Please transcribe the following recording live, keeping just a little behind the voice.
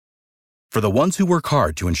For the ones who work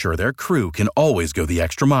hard to ensure their crew can always go the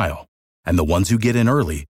extra mile, and the ones who get in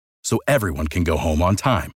early so everyone can go home on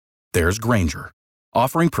time, there's Grainger,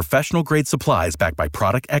 offering professional-grade supplies backed by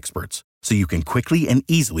product experts so you can quickly and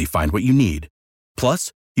easily find what you need.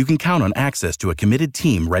 Plus, you can count on access to a committed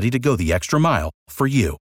team ready to go the extra mile for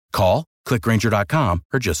you. Call, click Grainger.com,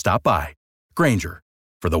 or just stop by. Grainger,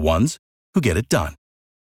 for the ones who get it done.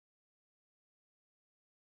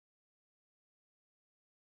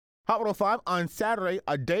 Hot 105 on Saturday,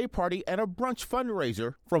 a day party and a brunch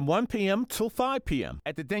fundraiser from 1 p.m. till 5 p.m.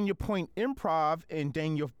 at the Dania Point Improv in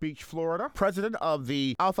Dania Beach, Florida. President of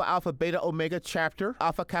the Alpha Alpha Beta Omega chapter,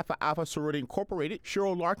 Alpha Kappa Alpha Sorority Incorporated,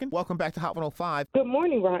 Cheryl Larkin. Welcome back to Hot 105. Good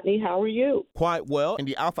morning, Rodney. How are you? Quite well. In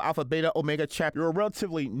the Alpha Alpha Beta Omega chapter, you're a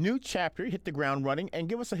relatively new chapter. Hit the ground running and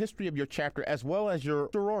give us a history of your chapter as well as your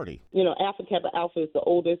sorority. You know, Alpha Kappa Alpha is the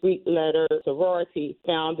oldest Greek letter sorority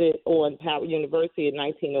founded on Howard University in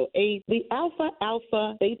 1908. The Alpha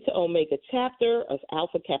Alpha Beta Omega chapter of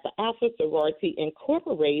Alpha Kappa Alpha Sorority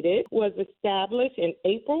Incorporated was established in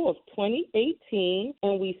April of 2018,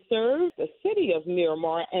 and we serve the city of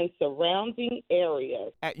Miramar and surrounding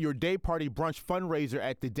areas. At your day party brunch fundraiser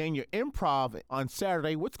at the Dania Improv on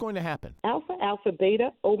Saturday, what's going to happen? Alpha Alpha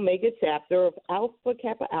Beta Omega chapter of Alpha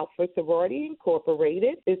Kappa Alpha Sorority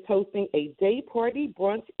Incorporated is hosting a day party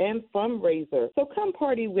brunch and fundraiser. So come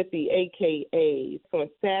party with the AKAs on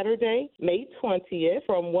Saturday, May 20th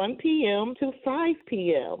from 1 p.m. to 5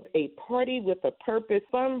 p.m. A party with a purpose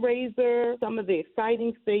fundraiser. Some of the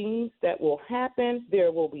exciting things that will happen: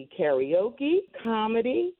 there will be karaoke,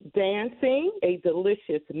 comedy, dancing, a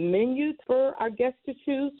delicious menu for our guests to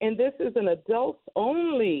choose. And this is an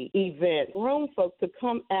adults-only event. Grown folks to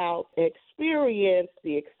come out, experience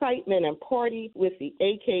the excitement and party with the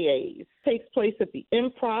AKAs. Takes place at the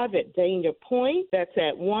Improv at Dania Point. That's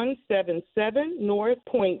at 177 North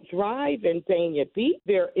Point Drive in Dania Beach.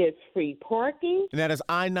 There is free parking. And that is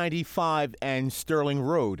I-95 and Sterling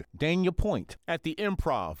Road, Dania Point, at the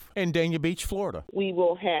Improv in Dania Beach, Florida. We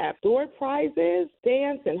will have door prizes,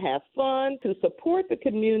 dance, and have fun to support the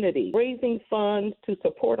community, raising funds to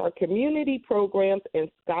support our community programs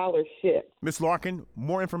and scholarships. Ms. Larkin,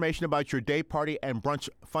 more information about your day party and brunch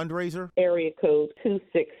fundraiser? Area code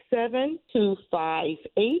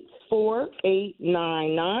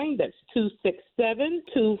 267-258-4899. That's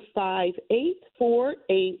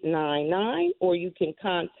 267-258-4899. Or you can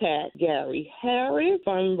contact Gary Harris,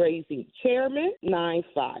 fundraising chairman,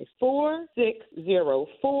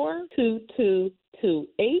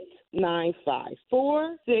 954-604-2228.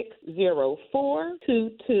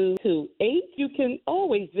 954-604-2228. You can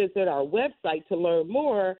always visit our website to learn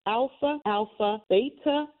more,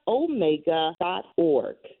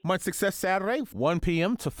 alpha-beta-omega.org. Much success Saturday, 1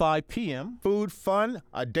 p.m. to 5 p.m. Food, fun,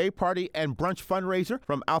 a day party, and brunch fundraiser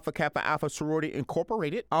from Alpha Kappa Alpha Sorority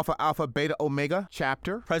Incorporated, Alpha Alpha Beta Omega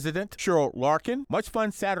Chapter, President Cheryl Larkin. Much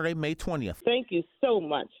fun Saturday, May 20th. Thank you so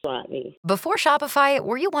much, Rodney. Before Shopify,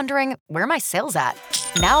 were you wondering, where are my sales at?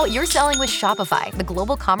 Now you're selling with Shopify, the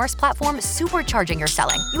global commerce platform supercharging your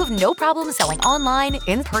selling. You have no problem selling online,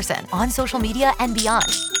 in person, on social media, and beyond.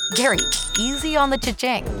 Gary, easy on the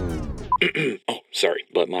cha-ching. Oh, sorry,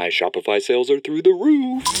 but my Shopify sales are through the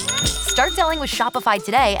roof. Start selling with Shopify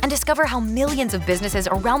today and discover how millions of businesses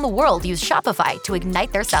around the world use Shopify to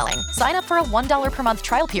ignite their selling. Sign up for a $1 per month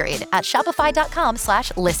trial period at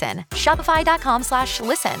shopify.com/listen.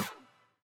 Shopify.com/listen.